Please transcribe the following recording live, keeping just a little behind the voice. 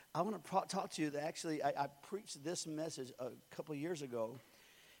I want to talk to you that actually I preached this message a couple years ago,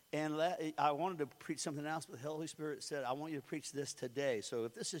 and I wanted to preach something else, but the Holy Spirit said, I want you to preach this today. So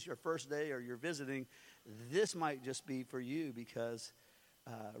if this is your first day or you're visiting, this might just be for you because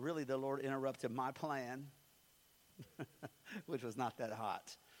really the Lord interrupted my plan, which was not that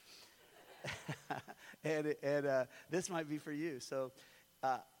hot. and this might be for you. So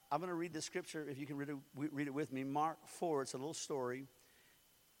I'm going to read the scripture, if you can read it with me. Mark 4, it's a little story.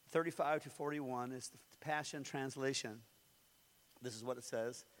 35 to 41 is the Passion Translation. This is what it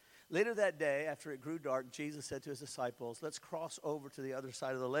says. Later that day, after it grew dark, Jesus said to his disciples, let's cross over to the other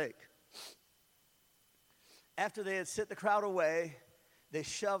side of the lake. After they had sent the crowd away, they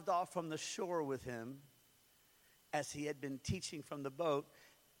shoved off from the shore with him as he had been teaching from the boat,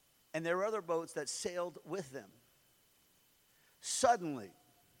 and there were other boats that sailed with them. Suddenly,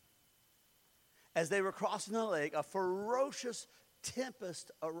 as they were crossing the lake, a ferocious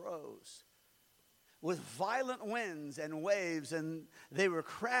tempest arose with violent winds and waves, and they were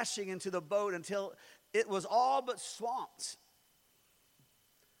crashing into the boat until it was all but swamped.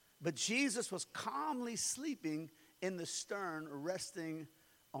 But Jesus was calmly sleeping in the stern, resting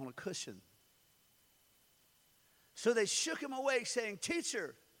on a cushion. So they shook him awake, saying,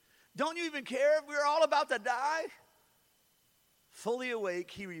 Teacher, don't you even care if we're all about to die? Fully awake,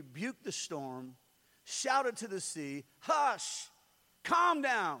 he rebuked the storm, shouted to the sea, Hush! Calm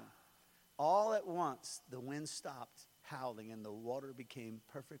down. All at once, the wind stopped howling and the water became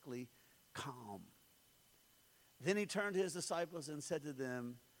perfectly calm. Then he turned to his disciples and said to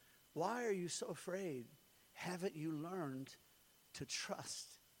them, why are you so afraid? Haven't you learned to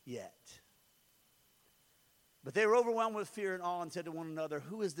trust yet? But they were overwhelmed with fear and awe and said to one another,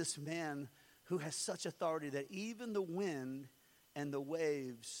 who is this man who has such authority that even the wind and the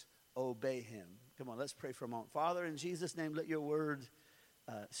waves obey him? Come on, let's pray for a moment. Father, in Jesus' name, let your word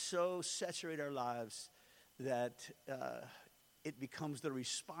so saturate our lives that it becomes the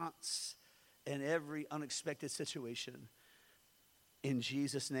response in every unexpected situation. In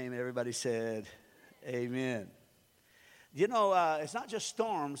Jesus' name, everybody said, amen. You know, it's not just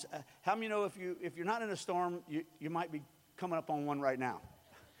storms. How many know if you're not in a storm, you might be coming up on one right now?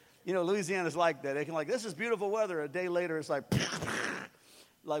 You know, Louisiana's like that. They can this is beautiful weather. A day later, it's like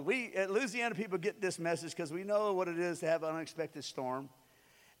we at Louisiana people get this message because we know what it is to have an unexpected storm.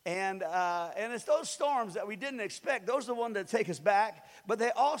 And it's those storms that we didn't expect. Those are the ones that take us back. But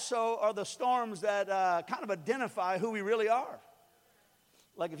they also are the storms that kind of identify who we really are.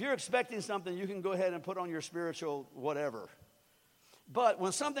 Like if you're expecting something, you can go ahead and put on your spiritual whatever. But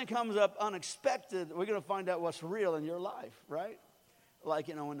when something comes up unexpected, we're going to find out what's real in your life, right? Like,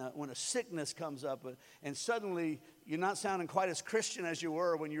 you know, when a sickness comes up and suddenly you're not sounding quite as Christian as you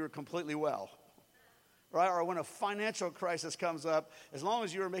were when you were completely well. Right? Or when a financial crisis comes up, as long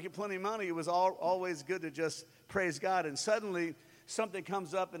as you were making plenty of money, it was always good to just praise God. And suddenly something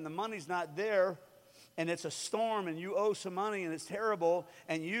comes up and the money's not there, and it's a storm, and you owe some money, and it's terrible,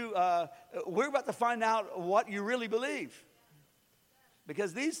 and we're about to find out what you really believe.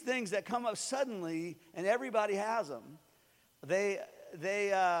 Because these things that come up suddenly, and everybody has them, they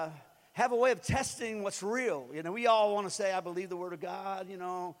have a way of testing what's real. You know, we all want to say, I believe the Word of God, you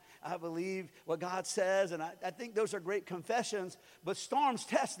know, I believe what God says, and I think those are great confessions, but storms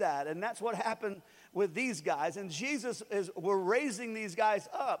test that, and that's what happened with these guys. And Jesus we're raising these guys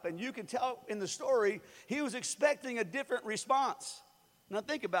up, and you can tell in the story, he was expecting a different response. Now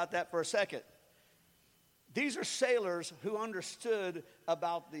think about that for a second. These are sailors who understood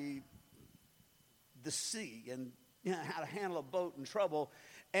about the sea and how to handle a boat in trouble,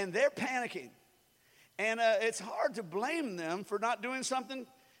 and they're panicking. And it's hard to blame them for not doing something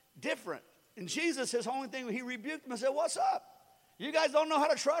different. And Jesus, his only thing, he rebuked them and said, what's up? You guys don't know how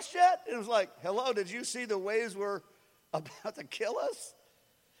to trust yet? And it was like, hello, did you see the waves were about to kill us?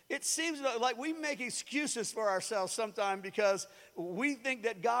 It seems like we make excuses for ourselves sometimes because we think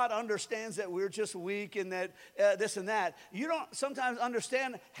that God understands that we're just weak and that this and that. You don't sometimes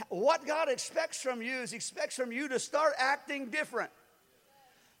understand what God expects from you is he expects from you to start acting different.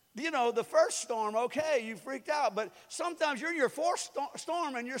 You know, the first storm, okay, you freaked out. But sometimes you're in your fourth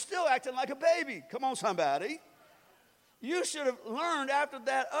storm and you're still acting like a baby. Come on, somebody. You should have learned after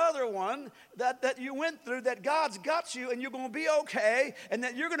that other one that you went through that God's got you and you're going to be okay and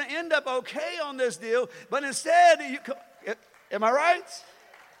that you're going to end up okay on this deal. But instead, am I right?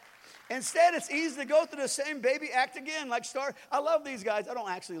 Instead, it's easy to go through the same baby act again. I love these guys. I don't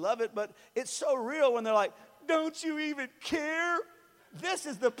actually love it, but it's so real when they're like, don't you even care? This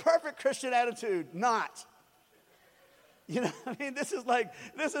is the perfect Christian attitude. Not. You know, I mean, this is like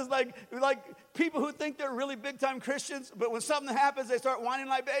people who think they're really big-time Christians, but when something happens, they start whining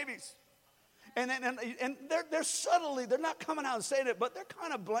like babies. And they're subtly, they're not coming out and saying it, but they're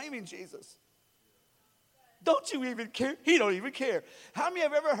kind of blaming Jesus. Don't you even care? He don't even care. How many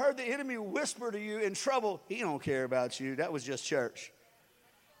have ever heard the enemy whisper to you in trouble, he don't care about you. That was just church.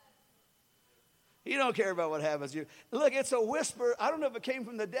 He don't care about what happens to you. Look, it's a whisper. I don't know if it came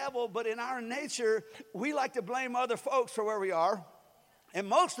from the devil, but in our nature, we like to blame other folks for where we are. And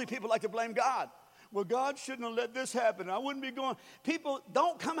mostly people like to blame God. Well, God shouldn't have let this happen. I wouldn't be going. People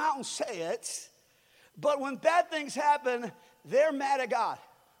don't come out and say it. But when bad things happen, they're mad at God.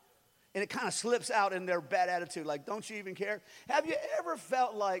 And it kind of slips out in their bad attitude. Like, don't you even care? Have you ever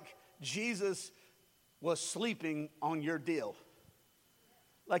felt like Jesus was sleeping on your deal?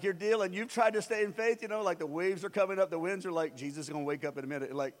 Like your deal, and you've tried to stay in faith, you know, like the waves are coming up, the winds are like, Jesus is going to wake up in a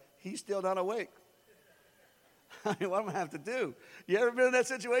minute. Like, he's still not awake. I mean, what am I going to have to do? You ever been in that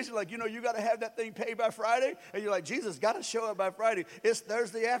situation? Like, you know, you got to have that thing paid by Friday, and you're like, Jesus got to show up by Friday. It's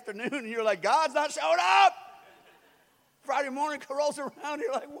Thursday afternoon, and you're like, God's not showing up. Friday morning rolls around, and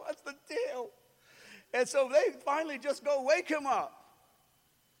you're like, what's the deal? And so they finally just go wake him up.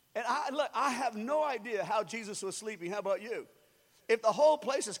 And I have no idea how Jesus was sleeping. How about you? If the whole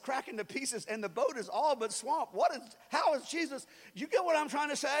place is cracking to pieces and the boat is all but swamped, how is Jesus? You get what I'm trying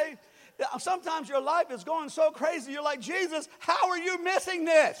to say? Sometimes your life is going so crazy, you're like, Jesus, how are you missing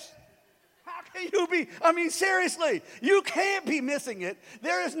this? How can you be? I mean, seriously, you can't be missing it.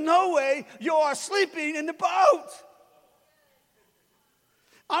 There is no way you are sleeping in the boat.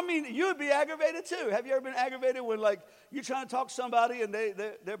 I mean, you would be aggravated too. Have you ever been aggravated when, like, you're trying to talk to somebody and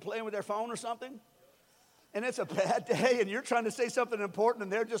they're playing with their phone or something? And it's a bad day, and you're trying to say something important,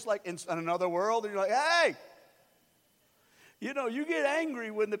 and they're just like in another world, and you're like, hey! You know, you get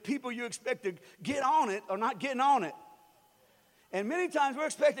angry when the people you expect to get on it are not getting on it. And many times we're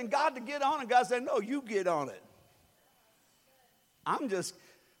expecting God to get on, and God said, no, you get on it.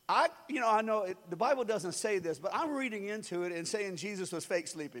 I know the Bible doesn't say this, but I'm reading into it and saying Jesus was fake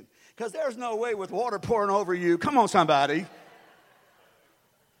sleeping. Because there's no way with water pouring over you. Come on, somebody.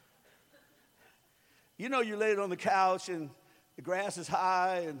 You know, you laid on the couch and the grass is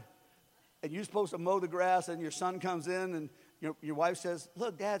high and you're supposed to mow the grass, and your son comes in and your wife says,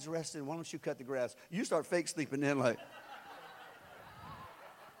 look, Dad's resting. Why don't you cut the grass? You start fake sleeping in like,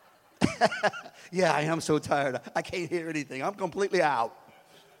 yeah, I am so tired. I can't hear anything. I'm completely out.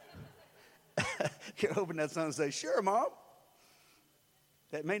 You're hoping that son will say, sure, Mom.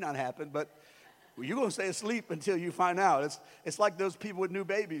 That may not happen, but you're going to stay asleep until you find out. It's like those people with new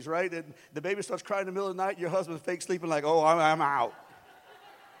babies, right? And the baby starts crying in the middle of the night. Your husband's fake sleeping like, oh, I'm out.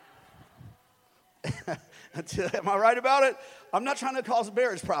 Am I right about it? I'm not trying to cause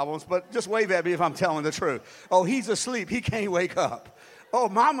marriage problems, but just wave at me if I'm telling the truth. Oh, he's asleep. He can't wake up. Oh,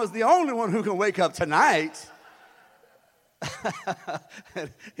 Mama's the only one who can wake up tonight.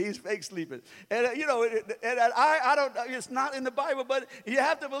 He's fake sleeping. And, I don't, it's not in the Bible, but you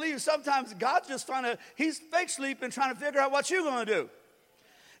have to believe sometimes God's just he's fake sleeping, trying to figure out what you're going to do.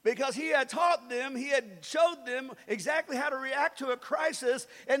 Because he had taught them, he had showed them exactly how to react to a crisis,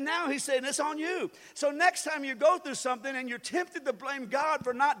 and now he's saying it's on you. So next time you go through something and you're tempted to blame God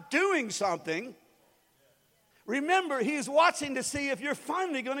for not doing something, remember, he's watching to see if you're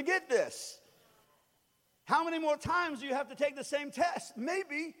finally going to get this. How many more times do you have to take the same test?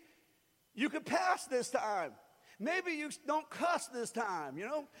 Maybe you could pass this time. Maybe you don't cuss this time, you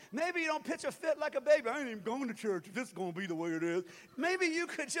know. Maybe you don't pitch a fit like a baby. I ain't even going to church if this is going to be the way it is. Maybe you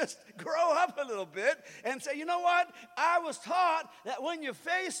could just grow up a little bit and say, you know what? I was taught that when you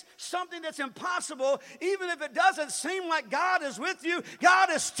face something that's impossible, even if it doesn't seem like God is with you,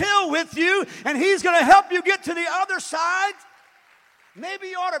 God is still with you, and he's going to help you get to the other side. Maybe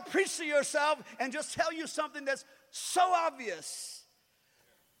you ought to preach to yourself and just tell you something that's so obvious.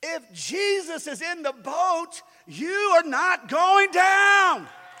 If Jesus is in the boat, you are not going down.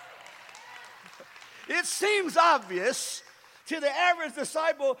 It seems obvious to the average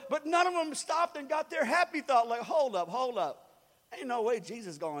disciple, but none of them stopped and got their happy thought like, hold up. Ain't no way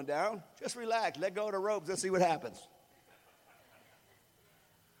Jesus is going down. Just relax. Let go of the ropes. Let's see what happens.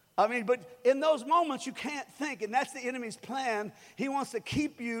 I mean, but in those moments, you can't think, and that's the enemy's plan. He wants to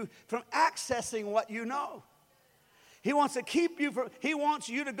keep you from accessing what you know. He wants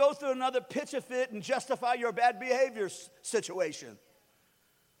you to go through another pitch a fit and justify your bad behavior situation.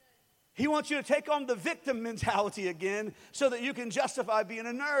 He wants you to take on the victim mentality again so that you can justify being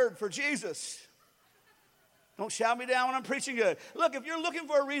a nerd for Jesus. Don't shout me down when I'm preaching good. Look, if you're looking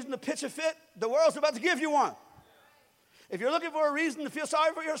for a reason to pitch a fit, the world's about to give you one. If you're looking for a reason to feel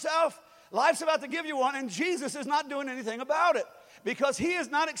sorry for yourself, Life's about to give you one, and Jesus is not doing anything about it. Because he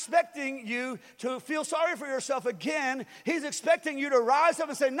is not expecting you to feel sorry for yourself again. He's expecting you to rise up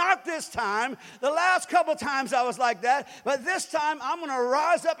and say, not this time. The last couple times I was like that, but this time I'm going to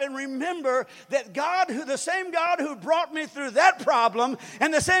rise up and remember that the same God who brought me through that problem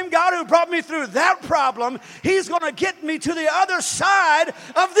and the same God who brought me through that problem, he's going to get me to the other side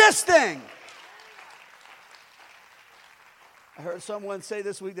of this thing. I heard someone say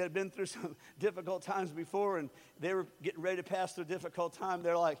this week that had been through some difficult times before, and they were getting ready to pass through a difficult time.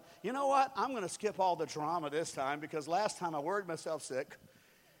 They're like, you know what? I'm going to skip all the drama this time because last time I worried myself sick.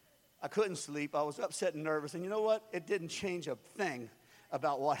 I couldn't sleep. I was upset and nervous. And you know what? It didn't change a thing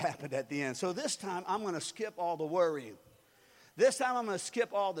about what happened at the end. So this time, I'm going to skip all the worrying. This time, I'm going to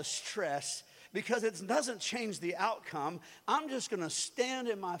skip all the stress because it doesn't change the outcome. I'm just going to stand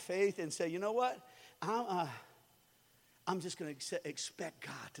in my faith and say, you know what? I'm just going to expect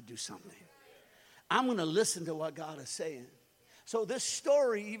God to do something. I'm going to listen to what God is saying. So this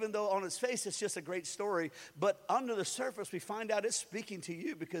story, even though on its face it's just a great story, but under the surface we find out it's speaking to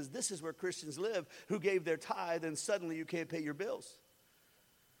you because this is where Christians live who gave their tithe and suddenly you can't pay your bills.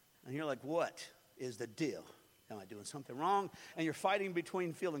 And you're like, what is the deal? Am I doing something wrong? And you're fighting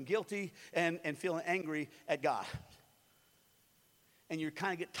between feeling guilty and feeling angry at God. And you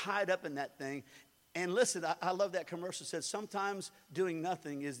kind of get tied up in that thing. And listen, I love that commercial says sometimes doing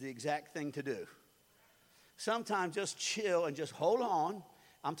nothing is the exact thing to do. Sometimes just chill and just hold on.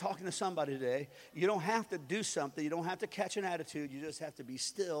 I'm talking to somebody today. You don't have to do something. You don't have to catch an attitude. You just have to be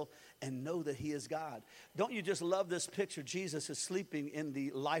still and know that he is God. Don't you just love this picture? Jesus is sleeping in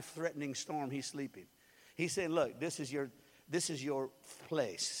the life-threatening storm. He's sleeping. He's saying, look, this is your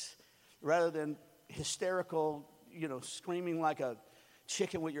place. Rather than hysterical, screaming like a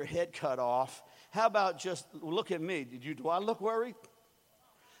chicken with your head cut off, how about just look at me? Do I look worried?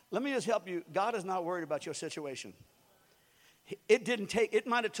 Let me just help you. God is not worried about your situation. It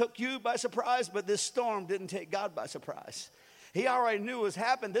might have took you by surprise, but this storm didn't take God by surprise. He already knew what was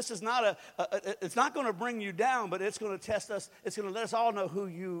happening. This is not it's not going to bring you down, but it's going to test us. It's going to let us all know who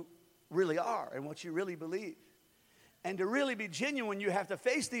you really are and what you really believe. And to really be genuine, you have to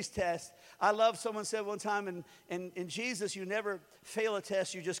face these tests. I love someone said one time, in Jesus, you never fail a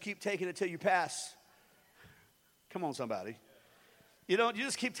test. You just keep taking it till you pass. Come on, somebody. You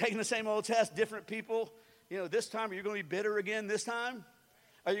just keep taking the same old test, different people. This time, are you going to be bitter again this time?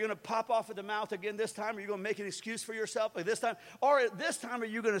 Are you going to pop off at the mouth again this time? Are you going to make an excuse for yourself like this time? Or this time, are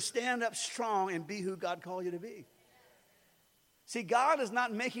you going to stand up strong and be who God called you to be? See, God is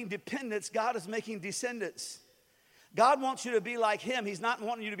not making dependents. God is making descendants. God wants you to be like him. He's not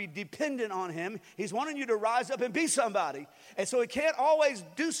wanting you to be dependent on him. He's wanting you to rise up and be somebody. And so he can't always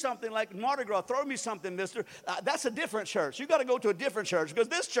do something like Mardi Gras. Throw me something, mister. That's a different church. You got to go to a different church because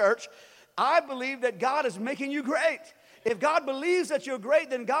this church, I believe that God is making you great. If God believes that you're great,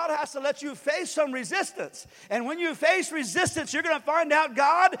 then God has to let you face some resistance. And when you face resistance, you're going to find out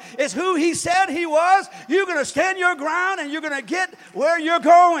God is who he said he was. You're going to stand your ground and you're going to get where you're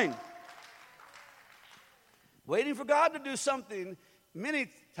going. Waiting for God to do something many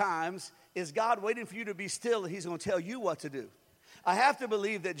times is God waiting for you to be still and he's going to tell you what to do. I have to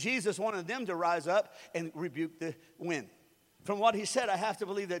believe that Jesus wanted them to rise up and rebuke the wind. From what he said, I have to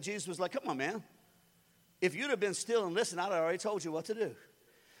believe that Jesus was like, come on, man. If you'd have been still and listened, I'd already told you what to do.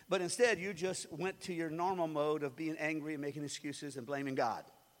 But instead, you just went to your normal mode of being angry and making excuses and blaming God.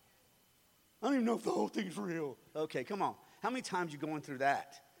 I don't even know if the whole thing's real. Okay, come on. How many times are you going through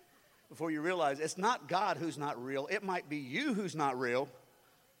that before you realize it's not God who's not real? It might be you who's not real.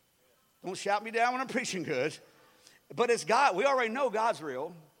 Don't shout me down when I'm preaching good. But it's God. We already know God's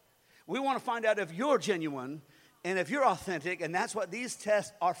real. We want to find out if you're genuine and if you're authentic, and that's what these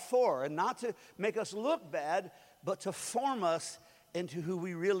tests are for, and not to make us look bad, but to form us into who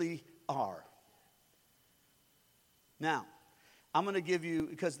we really are. Now, I'm going to give you,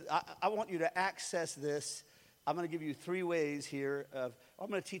 because I want you to access this, I'm going to give you 3 ways here. I'm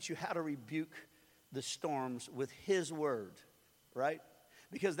going to teach you how to rebuke the storms with his word, right?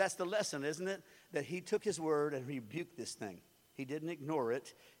 Because that's the lesson, isn't it? That he took his word and rebuked this thing. He didn't ignore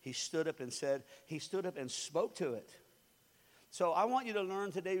it. He stood up and spoke to it. So I want you to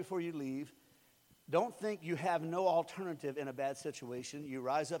learn today before you leave, don't think you have no alternative in a bad situation. You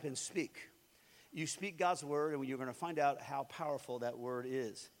rise up and speak. You speak God's word, and you're going to find out how powerful that word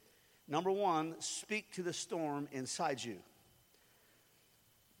is. Number 1, speak to the storm inside you,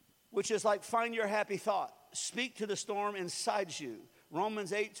 which is like find your happy thought. Speak to the storm inside you.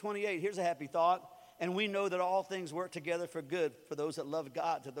 Romans 8:28, here's a happy thought. And we know that all things work together for good for those that love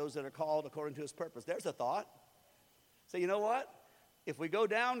God, to those that are called according to his purpose. There's a thought. So you know what? If we go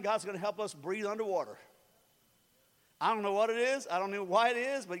down, God's going to help us breathe underwater. I don't know what it is. I don't know why it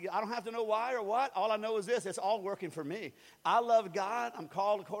is, but I don't have to know why or what. All I know is this. It's all working for me. I love God. I'm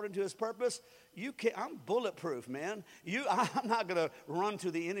called according to his purpose. I'm bulletproof, man. I'm not going to run to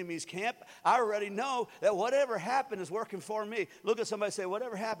the enemy's camp. I already know that whatever happened is working for me. Look at somebody and say,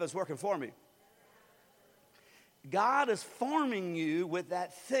 whatever happens is working for me. God is forming you with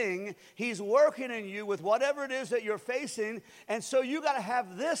that thing. He's working in you with whatever it is that you're facing. And so you got to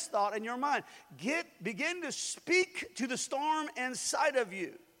have this thought in your mind. Begin to speak to the storm inside of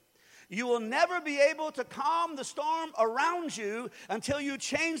you. You will never be able to calm the storm around you until you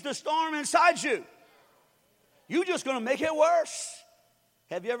change the storm inside you. You're just going to make it worse.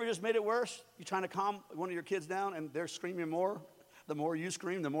 Have you ever just made it worse? You're trying to calm one of your kids down and they're screaming more. The more you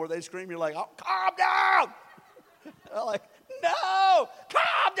scream, the more they scream. You're like, oh, calm down. They're like, no,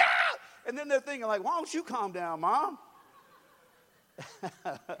 calm down. And then they're thinking like, why don't you calm down, Mom?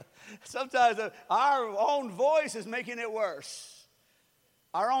 Sometimes our own voice is making it worse.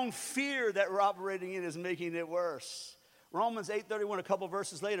 Our own fear that we're operating in is making it worse. Romans 8:31, a couple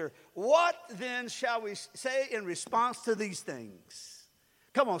verses later. What then shall we say in response to these things?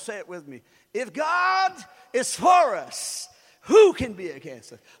 Come on, say it with me. If God is for us, who can be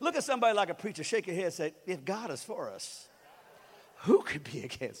against us? Look at somebody like a preacher, shake your head and say, if God is for us, who can be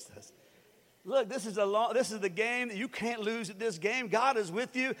against us? Look, this is the game that you can't lose at this game. God is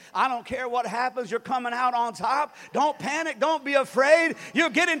with you. I don't care what happens. You're coming out on top. Don't panic. Don't be afraid.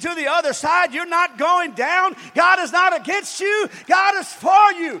 You're getting to the other side. You're not going down. God is not against you. God is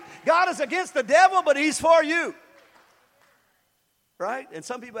for you. God is against the devil, but he's for you. Right? And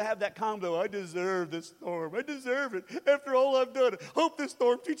some people have that combo. I deserve this storm. I deserve it. After all I've done, hope this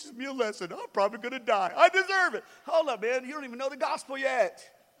storm teaches me a lesson. I'm probably going to die. I deserve it. Hold up, man. You don't even know the gospel yet.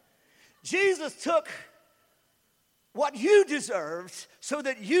 Jesus took what you deserved so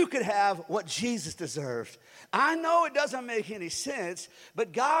that you could have what Jesus deserved. I know it doesn't make any sense,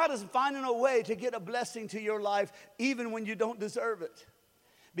 but God is finding a way to get a blessing to your life even when you don't deserve it.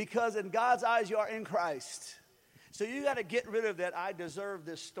 Because in God's eyes, you are in Christ. So you got to get rid of that I deserve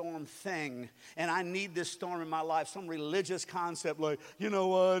this storm thing and I need this storm in my life. Some religious concept like, you know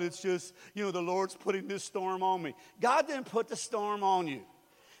what, it's just, the Lord's putting this storm on me. God didn't put the storm on you.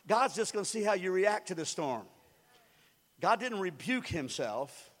 God's just going to see how you react to the storm. God didn't rebuke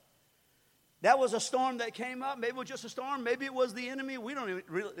himself. That was a storm that came up. Maybe it was just a storm. Maybe it was the enemy. We don't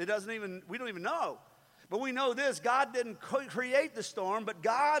even know. But we know this, God didn't create the storm, but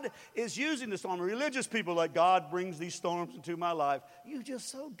God is using the storm. Religious people like, God brings these storms into my life. You're just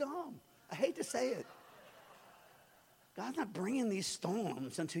so dumb. I hate to say it. God's not bringing these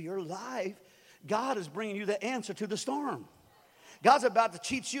storms into your life. God is bringing you the answer to the storm. God's about to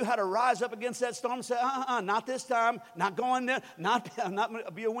teach you how to rise up against that storm and say, not this time, not going there, I'm not going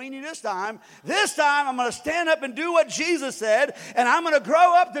to be a weenie this time. This time I'm going to stand up and do what Jesus said, and I'm going to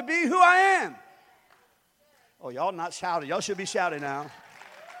grow up to be who I am. Oh, y'all not shouting. Y'all should be shouting now.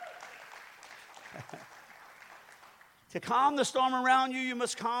 To calm the storm around you, you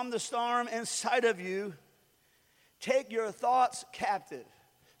must calm the storm inside of you. Take your thoughts captive.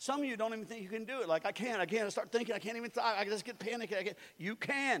 Some of you don't even think you can do it. Like, I can't. I start thinking. I can't even talk. I just get panicky. You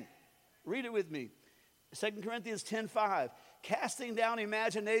can. Read it with me. 2 Corinthians 10:5. Casting down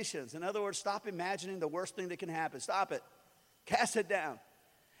imaginations. In other words, stop imagining the worst thing that can happen. Stop it. Cast it down.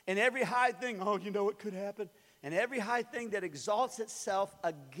 And every high thing, it could happen. And every high thing that exalts itself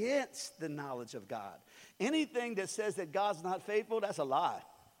against the knowledge of God. Anything that says that God's not faithful, that's a lie.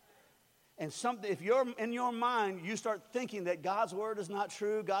 And if you're in your mind, you start thinking that God's word is not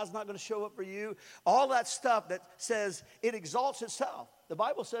true, God's not going to show up for you, all that stuff that says it exalts itself. The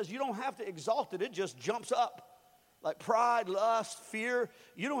Bible says you don't have to exalt it, it just jumps up. Like pride, lust, fear,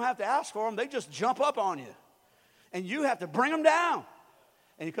 you don't have to ask for them, they just jump up on you. And you have to bring them down.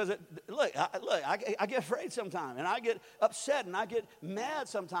 And because, I get afraid sometimes, and I get upset, and I get mad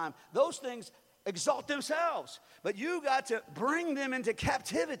sometimes. Those things exalt themselves. But you got to bring them into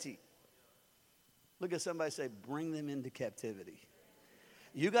captivity. Look at somebody say, bring them into captivity.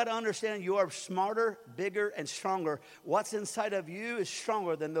 You got to understand you are smarter, bigger, and stronger. What's inside of you is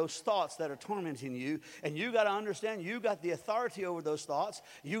stronger than those thoughts that are tormenting you. And you got to understand you got the authority over those thoughts.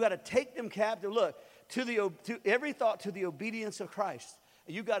 You got to take them captive. Look, to every thought to the obedience of Christ.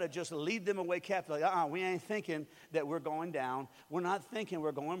 You got to just lead them away captive. Like, we ain't thinking that we're going down. We're not thinking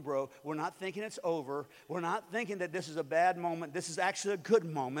we're going broke. We're not thinking it's over. We're not thinking that this is a bad moment. This is actually a good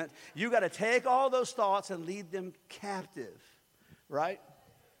moment. You got to take all those thoughts and lead them captive, right?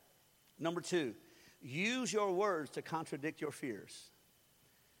 Number 2, use your words to contradict your fears.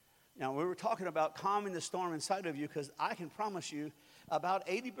 Now, we were talking about calming the storm inside of you, because I can promise you about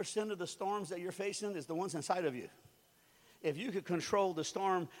 80% of the storms that you're facing is the ones inside of you. If you could control the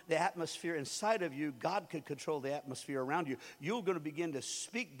storm, the atmosphere inside of you, God could control the atmosphere around you. You're going to begin to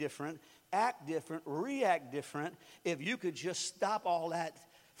speak different, act different, react different, if you could just stop all that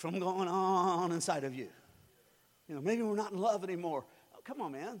from going on inside of you. You know, maybe we're not in love anymore. Oh, come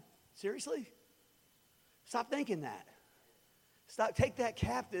on, man. Seriously? Stop thinking that. Stop, take that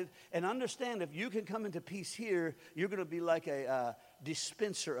captive and understand, if you can come into peace here, you're going to be like a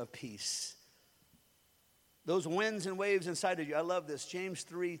dispenser of peace. Those winds and waves inside of you. I love this. James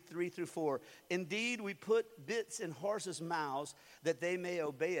 3:3-4. Indeed, we put bits in horses' mouths that they may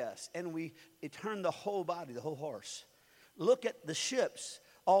obey us. And we turn the whole body, the whole horse. Look at the ships.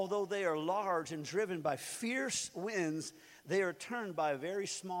 Although they are large and driven by fierce winds, they are turned by a very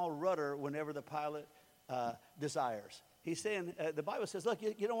small rudder whenever the pilot desires. He's saying, the Bible says, look,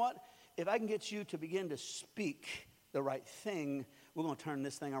 you know what? If I can get you to begin to speak the right thing, we're going to turn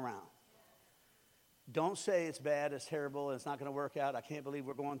this thing around. Don't say it's bad, it's terrible, and it's not going to work out. I can't believe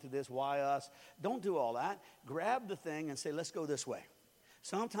we're going through this. Why us? Don't do all that. Grab the thing and say, let's go this way.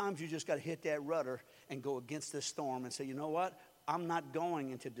 Sometimes you just got to hit that rudder and go against this storm and say, you know what? I'm not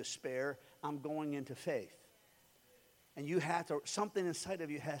going into despair. I'm going into faith. And you have to, something inside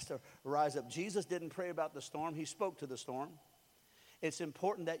of you has to rise up. Jesus didn't pray about the storm. He spoke to the storm. It's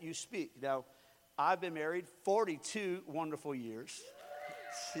important that you speak. Now, I've been married 42 wonderful years.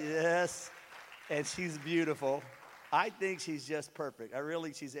 Yes. And she's beautiful. I think she's just perfect.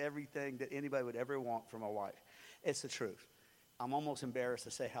 She's everything that anybody would ever want from a wife. It's the truth. I'm almost embarrassed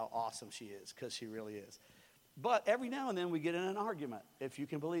to say how awesome she is, because she really is. But every now and then we get in an argument, if you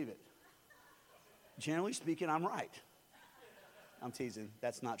can believe it. Generally speaking, I'm right. I'm teasing.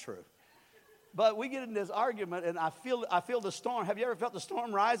 That's not true. But we get in this argument, and I feel the storm. Have you ever felt the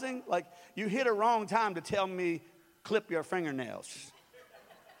storm rising? Like, you hit a wrong time to tell me, clip your fingernails.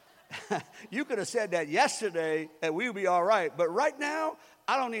 You could have said that yesterday and we would be all right. But right now,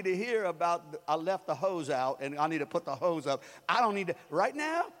 I don't need to hear about I left the hose out and I need to put the hose up. I don't need to. Right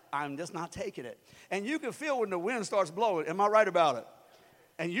now, I'm just not taking it. And you can feel when the wind starts blowing. Am I right about it?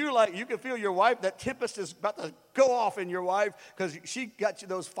 And you can feel your wife, that tempest is about to go off in your wife, because she got you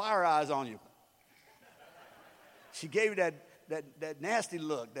those fire eyes on you. She gave you that nasty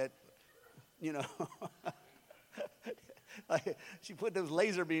look, that, you know. Like, she put those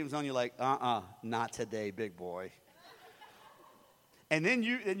laser beams on you, like, not today, big boy. And then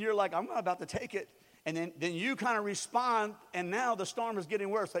you're like, I'm not about to take it. And then you kind of respond, and now the storm is getting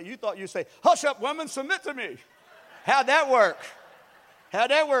worse. So you thought you'd say, hush up, woman, submit to me. How'd that work? How'd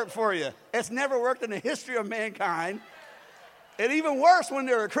that work for you? It's never worked in the history of mankind. And even worse when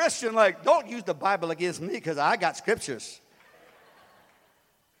they're a Christian, like, don't use the Bible against me, because I got scriptures.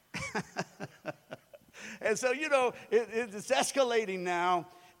 And so, you know, it's escalating now.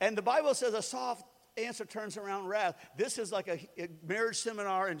 And the Bible says a soft answer turns around wrath. This is like a marriage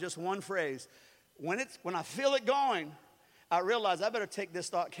seminar in just one phrase. When I feel it going, I realize I better take this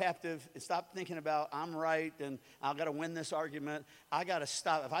thought captive and stop thinking about I'm right and I've got to win this argument. I got to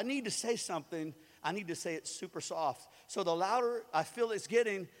stop. If I need to say something, I need to say it super soft. So the louder I feel it's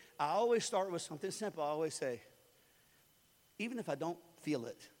getting, I always start with something simple. I always say, even if I don't feel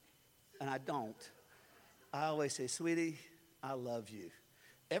it, and I don't, I always say, sweetie, I love you.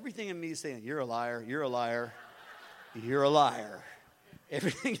 Everything in me is saying, you're a liar, you're a liar, you're a liar.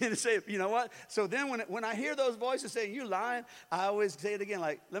 Everything in me is saying, you know what? So then when I hear those voices saying, you lying, I always say it again,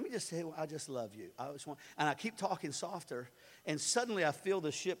 like, let me just say, well, I just love you. And I keep talking softer, and suddenly I feel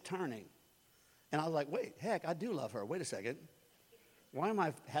the ship turning. And I was like, wait, heck, I do love her. Wait a second. Why am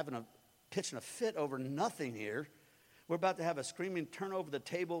I pitching a fit over nothing here? We're about to have a screaming turn over the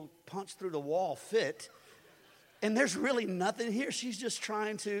table, punch through the wall fit. And there's really nothing here. She's just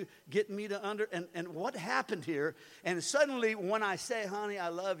trying to get me to and what happened here? And suddenly when I say, honey, I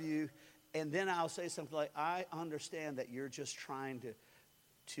love you, and then I'll say something like, I understand that you're just trying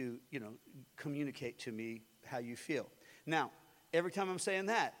to communicate to me how you feel. Now, every time I'm saying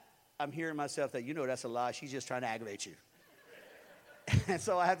that, I'm hearing myself that, that's a lie. She's just trying to aggravate you. And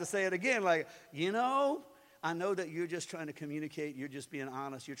so I have to say it again, like, I know that you're just trying to communicate. You're just being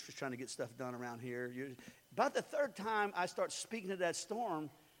honest. You're just trying to get stuff done around here. About the third time I start speaking to that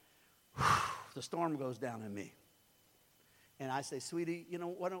storm, the storm goes down in me. And I say, sweetie,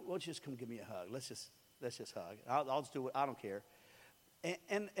 why don't you just come give me a hug? Let's just hug. I'll just do it. I don't care.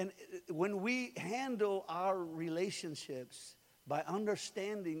 And when we handle our relationships by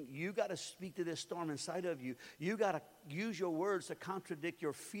understanding, you got to speak to this storm inside of you. You got to use your words to contradict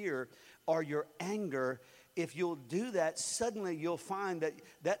your fear or your anger. if you'll do that, suddenly you'll find that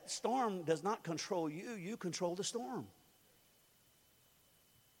that storm does not control you. You control the storm.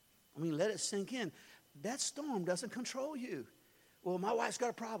 I mean, let it sink in. That storm doesn't control you. Well, my wife's got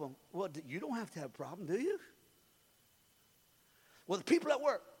a problem. Well, you don't have to have a problem, do you? Well, the people at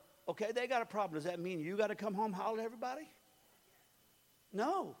work, okay, they got a problem. Does that mean you got to come home holler at everybody?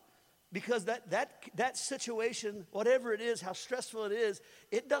 No. Because that situation, whatever it is, how stressful it is,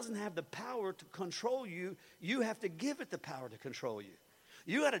 it doesn't have the power to control you. You have to give it the power to control you.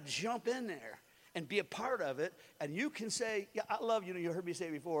 You got to jump in there and be a part of it. And you can say, yeah, I love you. You heard me say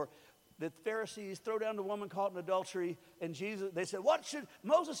before, the Pharisees throw down the woman caught in adultery. And Jesus, they said,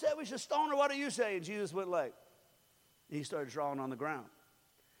 Moses said we should stone her. What do you say? And Jesus went like, he started drawing on the ground.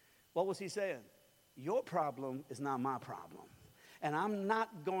 What was he saying? Your problem is not my problem. And I'm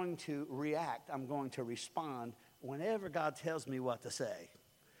not going to react. I'm going to respond whenever God tells me what to say.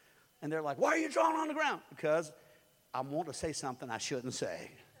 And they're like, why are you drawing on the ground? Because I want to say something I shouldn't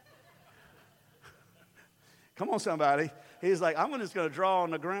say. Come on, somebody. He's like, I'm just going to draw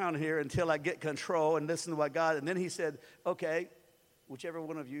on the ground here until I get control and listen to what God. And then he said, okay, whichever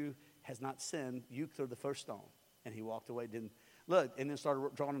one of you has not sinned, you throw the first stone. And he walked away, didn't. Look, and then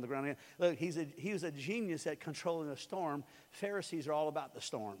started drawing on the ground again. Look, he was a genius at controlling a storm. Pharisees are all about the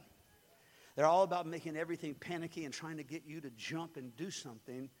storm. They're all about making everything panicky and trying to get you to jump and do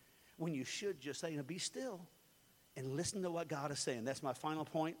something when you should just say, be still and listen to what God is saying. That's my final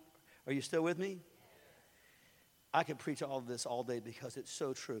point. Are you still with me? I could preach all of this all day because it's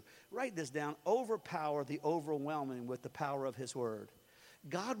so true. Write this down. Overpower the overwhelming with the power of his word.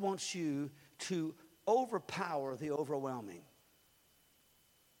 God wants you to overpower the overwhelming.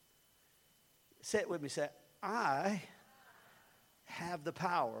 Say it with me. Say, I have the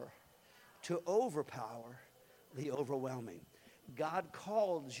power to overpower the overwhelming. God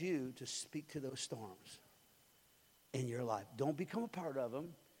called you to speak to those storms in your life. Don't become a part of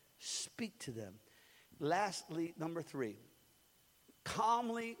them. Speak to them. Lastly, number 3,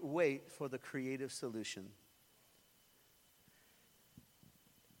 calmly wait for the creative solution.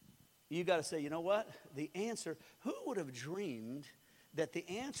 You got to say, you know what? The answer, who would have dreamed that the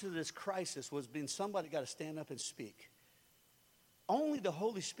answer to this crisis was being somebody got to stand up and speak? Only the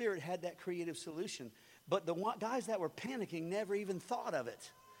Holy Spirit had that creative solution. But the guys that were panicking never even thought of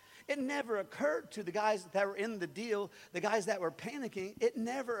it. It never occurred to the guys that were in the deal, the guys that were panicking, it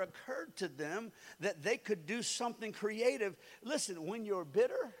never occurred to them that they could do something creative. Listen, when you're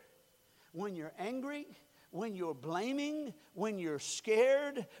bitter, when you're angry, when you're blaming, when you're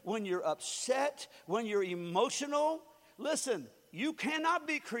scared, when you're upset, when you're emotional, listen, you cannot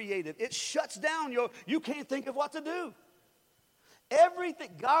be creative. It shuts down you can't think of what to do.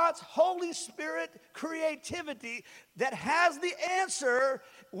 Everything, God's Holy Spirit creativity that has the answer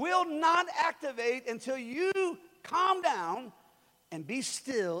will not activate until you calm down and be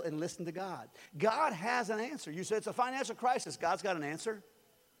still and listen to God. God has an answer. You say it's a financial crisis. God's got an answer.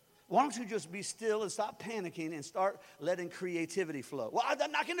 Why don't you just be still and stop panicking and start letting creativity flow? Well,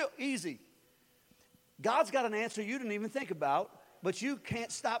 I'm not going to do it. Easy. God's got an answer you didn't even think about, but you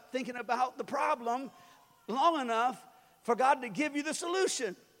can't stop thinking about the problem long enough for God to give you the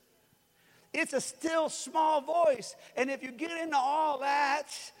solution. It's a still small voice. And if you get into all that,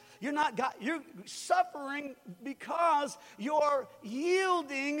 you're suffering because you're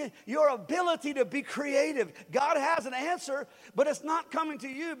yielding your ability to be creative. God has an answer, but it's not coming to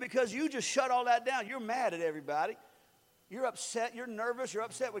you because you just shut all that down. You're mad at everybody. You're upset. You're nervous. You're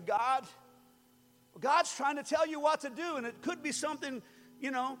upset with God. God's trying to tell you what to do, and it could be something,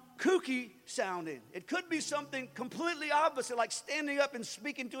 kooky sounding. It could be something completely opposite, like standing up and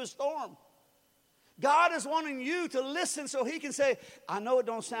speaking to a storm. God is wanting you to listen so he can say, I know it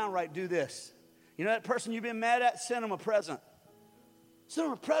don't sound right, do this. You know that person you've been mad at? Send them a present. Send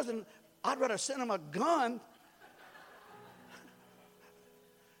them a present. I'd rather send them a gun.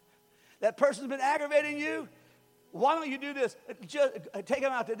 That person's been aggravating you. Why don't you do this? Just take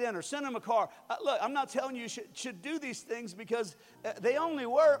them out to dinner. Send them a car. Look, I'm not telling you should do these things because they only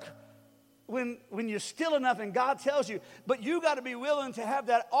work when you're still enough and God tells you. But you got to be willing to have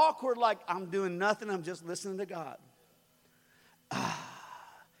that awkward, like, I'm doing nothing. I'm just listening to God.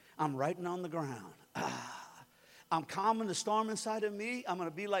 I'm writing on the ground. I'm calming the storm inside of me. I'm going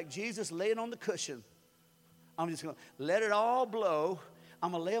to be like Jesus laying on the cushion. I'm just going to let it all blow.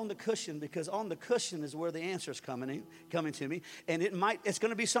 I'm going to lay on the cushion because on the cushion is where the answer is coming to me. And it's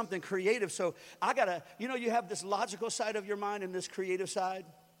going to be something creative. So I got to, you have this logical side of your mind and this creative side.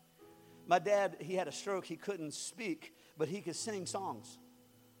 My dad, he had a stroke. He couldn't speak, but he could sing songs.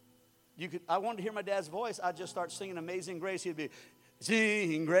 I wanted to hear my dad's voice. I'd just start singing Amazing Grace. He'd be,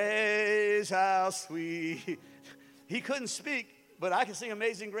 Sing grace, how sweet. He couldn't speak, but I can sing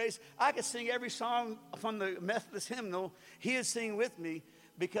Amazing Grace. I could sing every song from the Methodist hymnal. He is singing with me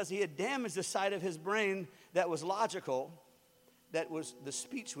because he had damaged the side of his brain that was logical, that was the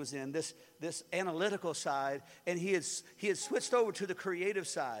speech was in, this analytical side, and he had switched over to the creative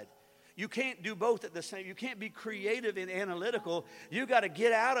side. You can't do both at the same. You can't be creative and analytical. You got to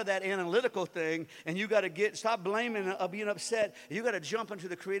get out of that analytical thing, and you got to stop blaming, being upset. You got to jump into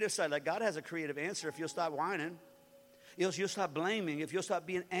the creative side. Like God has a creative answer if you'll stop whining. You'll stop blaming. If you'll stop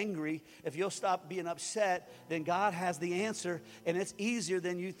being angry, if you'll stop being upset, then God has the answer, and it's easier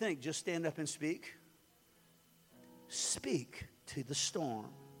than you think. Just stand up and speak. Speak to the storm.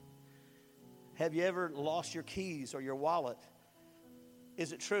 Have you ever lost your keys or your wallet?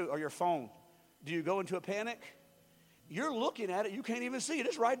 Is it true? Or your phone? Do you go into a panic? You're looking at it. You can't even see it.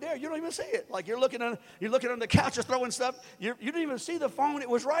 It's right there. You don't even see it. Like you're looking on the couch or throwing stuff. You didn't even see the phone. It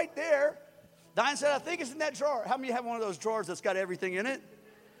was right there. Diane said, I think it's in that drawer. How many of you have one of those drawers that's got everything in it?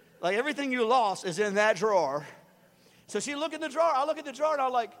 Like everything you lost is in that drawer. So she looked in the drawer. I look at the drawer and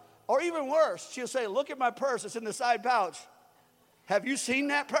I'm like, or even worse, she'll say, look at my purse. It's in the side pouch. Have you seen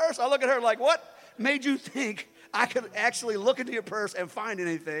that purse? I look at her like, what made you think I could actually look into your purse and find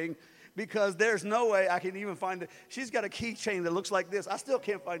anything? Because there's no way I can even find it. She's got a keychain that looks like this. I still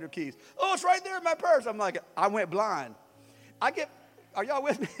can't find her keys. Oh, it's right there in my purse. I'm like, I went blind. Are y'all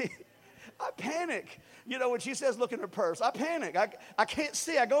with me? I panic. You know, when she says look in her purse, I panic. I can't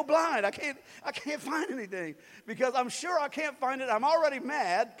see. I go blind. I can't find anything because I'm sure I can't find it. I'm already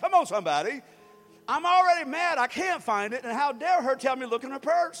mad. Come on, somebody. I'm already mad. I can't find it. And how dare her tell me look in her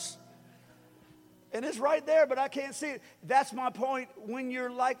purse? And it's right there, but I can't see it. That's my point. When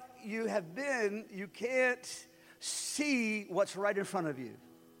you're like you have been, you can't see what's right in front of you.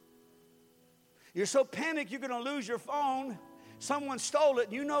 You're so panicked you're going to lose your phone. Someone stole it,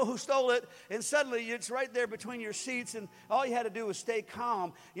 and you know who stole it, and suddenly it's right there between your seats, and all you had to do was stay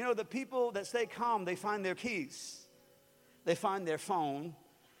calm. You know, the people that stay calm, they find their keys. They find their phone.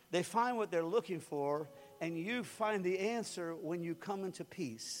 They find what they're looking for, and you find the answer when you come into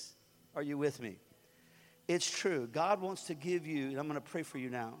peace. Are you with me? It's true. God wants to give you, and I'm going to pray for you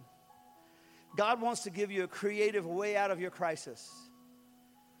now. God wants to give you a creative way out of your crisis.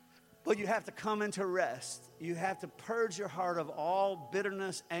 But you have to come into rest. You have to purge your heart of all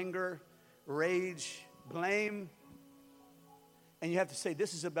bitterness, anger, rage, blame. And you have to say,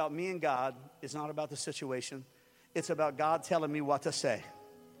 this is about me and God. It's not about the situation. It's about God telling me what to say.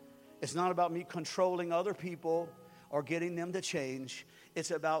 It's not about me controlling other people or getting them to change. It's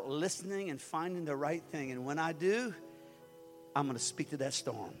about listening and finding the right thing. And when I do, I'm going to speak to that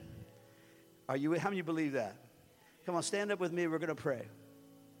storm. How many of you believe that? Come on, stand up with me. We're going to pray.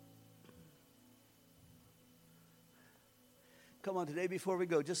 Come on, today before we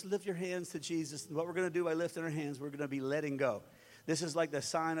go, just lift your hands to Jesus. And what we're going to do by lifting our hands, we're going to be letting go. This is like the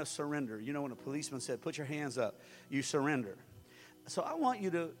sign of surrender. You know when a policeman said, put your hands up, you surrender. So I want you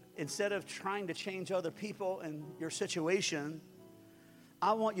to, instead of trying to change other people and your situation,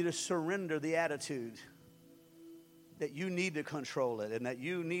 I want you to surrender the attitude that you need to control it and that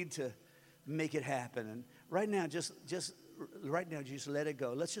you need to make it happen. And right now, just let it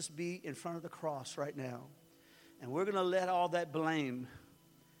go. Let's just be in front of the cross right now. And we're going to let all that blame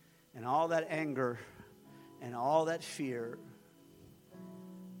and all that anger and all that fear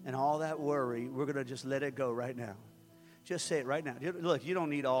and all that worry, we're going to just let it go right now. Just say it right now. Look, you don't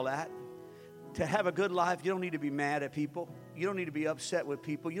need all that. To have a good life, you don't need to be mad at people. You don't need to be upset with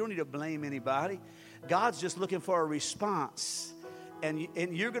people. You don't need to blame anybody. God's just looking for a response. And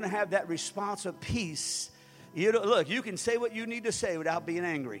you're going to have that response of peace. Look, you can say what you need to say without being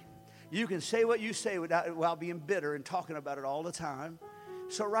angry. You can say what you say without being bitter and talking about it all the time.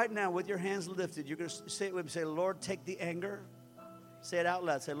 So right now, with your hands lifted, you're going to say it with me. Say, Lord, take the anger. Say it out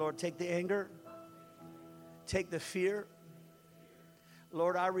loud. Say, Lord, take the anger. Take the fear.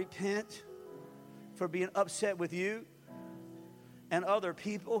 Lord, I repent for being upset with you and other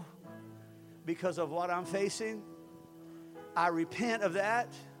people because of what I'm facing. I repent of that.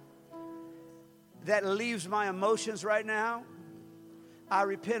 That leaves my emotions right now. I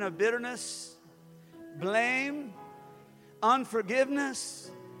repent of bitterness, blame,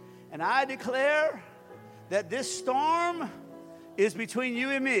 unforgiveness, and I declare that this storm is between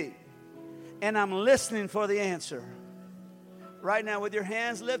you and me, and I'm listening for the answer. Right now, with your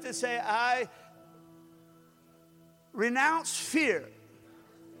hands lifted, say, I renounce fear,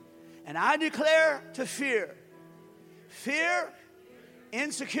 and I declare to fear,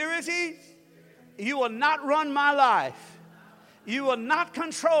 insecurity, you will not run my life. You will not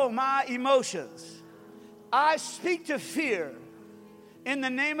control my emotions. I speak to fear in the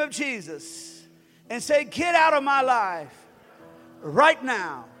name of Jesus and say, get out of my life right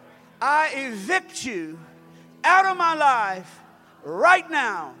now. I evict you out of my life right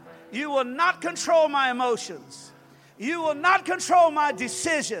now. You will not control my emotions. You will not control my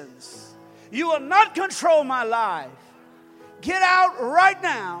decisions. You will not control my life. Get out right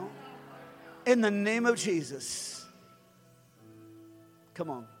now in the name of Jesus. Come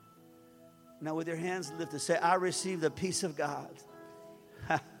on. Now with your hands lifted, say, I receive the peace of God.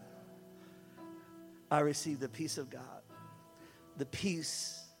 I receive the peace of God. The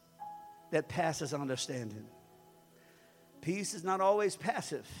peace that passes understanding. Peace is not always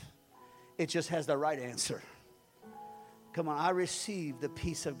passive. It just has the right answer. Come on, I receive the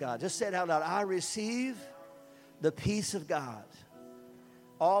peace of God. Just say it out loud. I receive the peace of God.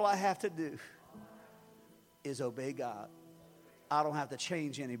 All I have to do is obey God. I don't have to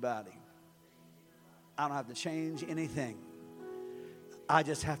change anybody. I don't have to change anything. I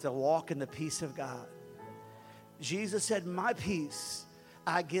just have to walk in the peace of God. Jesus said, my peace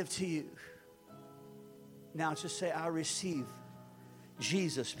I give to you. Now just say, I receive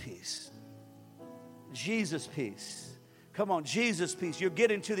Jesus' peace. Jesus' peace. Come on, Jesus' peace. You're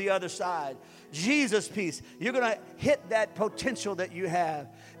getting to the other side. Jesus' peace. You're going to hit that potential that you have.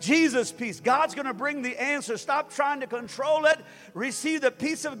 Jesus' peace. God's going to bring the answer. Stop trying to control it. Receive the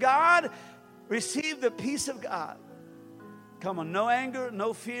peace of God. Receive the peace of God. Come on, no anger,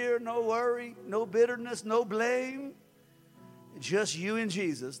 no fear, no worry, no bitterness, no blame. Just you and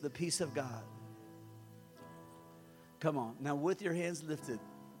Jesus, the peace of God. Come on. Now with your hands lifted,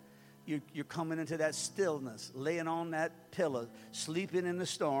 you're coming into that stillness, laying on that pillow, sleeping in the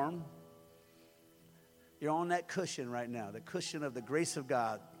storm. You're on that cushion right now, the cushion of the grace of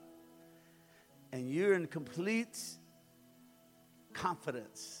God. And you're in complete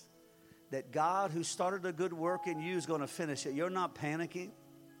confidence that God who started a good work in you is going to finish it. You're not panicking.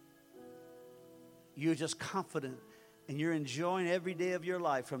 You're just confident. And you're enjoying every day of your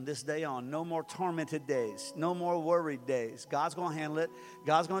life from this day on. No more tormented days. No more worried days. God's going to handle it.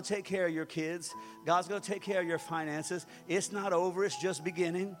 God's going to take care of your kids. God's going to take care of your finances. It's not over. It's just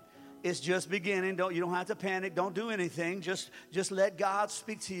beginning. It's just beginning. You don't have to panic. Don't do anything. Just let God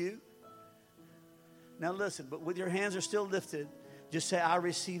speak to you. Now listen, but with your hands are still lifted, just say, I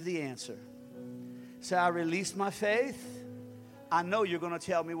receive the answer. Say, I release my faith. I know you're going to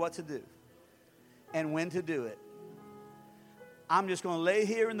tell me what to do and when to do it. I'm just going to lay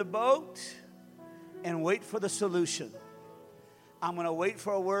here in the boat and wait for the solution. I'm going to wait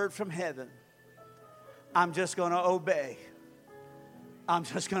for a word from heaven. I'm just going to obey. I'm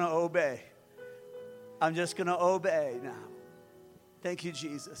just going to obey. I'm just going to obey now. Thank you,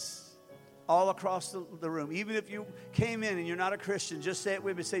 Jesus. All across the room. Even if you came in and you're not a Christian, just say it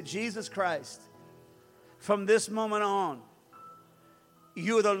with me. Say, Jesus Christ, from this moment on,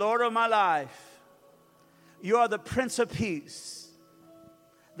 you are the Lord of my life. You are the Prince of Peace,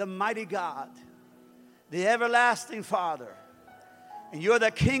 the mighty God, the everlasting Father. And you're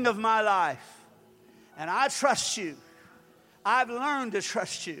the King of my life. And I trust you. I've learned to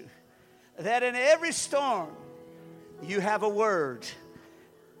trust you. That in every storm, you have a word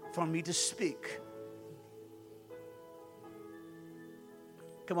for me to speak.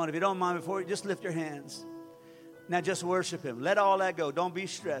 Come on, if you don't mind, before you just lift your hands. Now just worship him. Let all that go. Don't be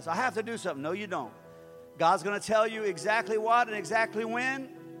stressed. I have to do something. No, you don't. God's going to tell you exactly what and exactly when.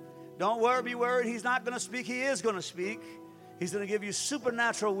 Don't worry, be worried. He's not going to speak. He is going to speak. He's going to give you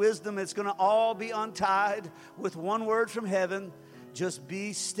supernatural wisdom. It's going to all be untied with one word from heaven. Just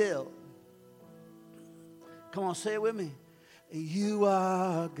be still. Come on, say it with me. You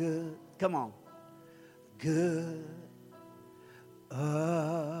are good. Come on. Good.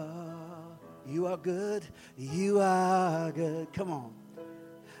 You are good. You are good. Come on.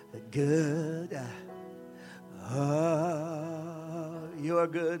 Good. You are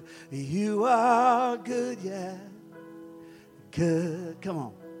good. You are good. Yeah. Good. Come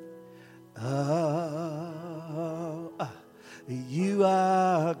on. You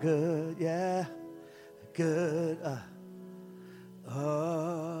are good. Yeah. Good.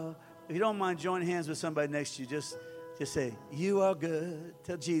 If you don't mind joining hands with somebody next to you, just say, you are good.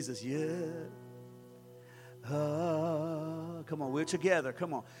 Tell Jesus, yeah. Come on, we're together.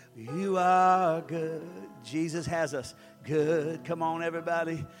 Come on. You are good. Jesus has us good. Come on,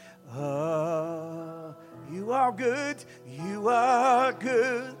 everybody. You are good. You are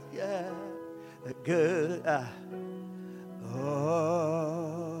good. Yeah. Good.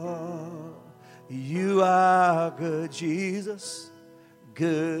 You are good, Jesus.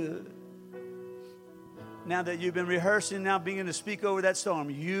 Good. Now that you've been rehearsing, now begin to speak over that storm.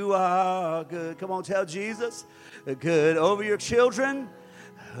 You are good. Come on, tell Jesus. Good. Over your children.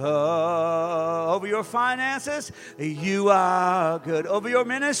 Over your finances. You are good. Over your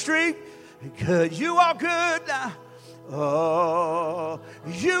ministry. Good. You are good. Oh,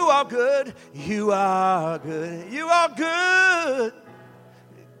 you are good. You are good. You are good.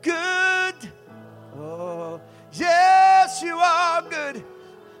 Good. Oh, yes, you are good.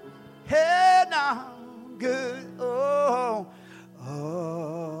 Hey, now. Good. Oh,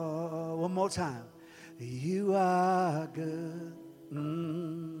 oh, one more time. You are good.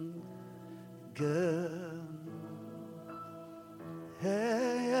 Good.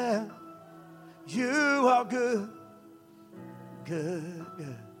 Hey, yeah. You are good. Good,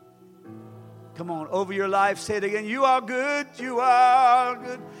 good. Come on, over your life, say it again. You are good. You are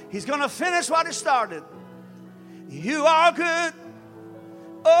good. He's going to finish what he started. You are good.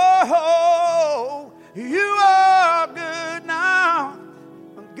 Oh, you are good now.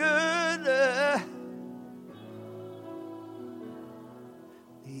 Good.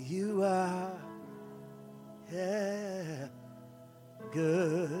 You are, yeah,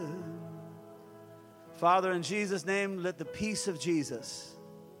 good. Father, in Jesus' name, let the peace of Jesus,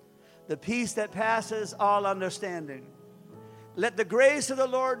 the peace that passes all understanding, let the grace of the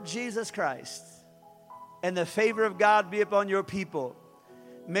Lord Jesus Christ and the favor of God be upon your people.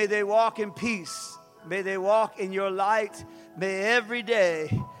 May they walk in peace. May they walk in your light. May every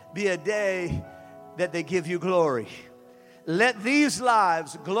day be a day that they give you glory. Let these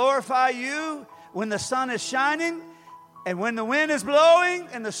lives glorify you when the sun is shining and when the wind is blowing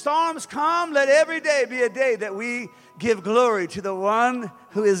and the storms come. Let every day be a day that we give glory to the one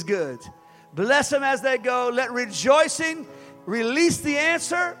who is good. Bless them as they go. Let rejoicing release the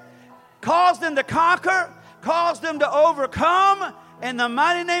answer. Cause them to conquer. Cause them to overcome. In the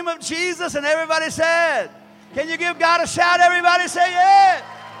mighty name of Jesus. And everybody said, can you give God a shout? Everybody say yeah.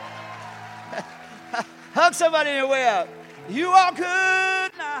 Hug somebody on your way out. You are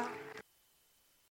good now.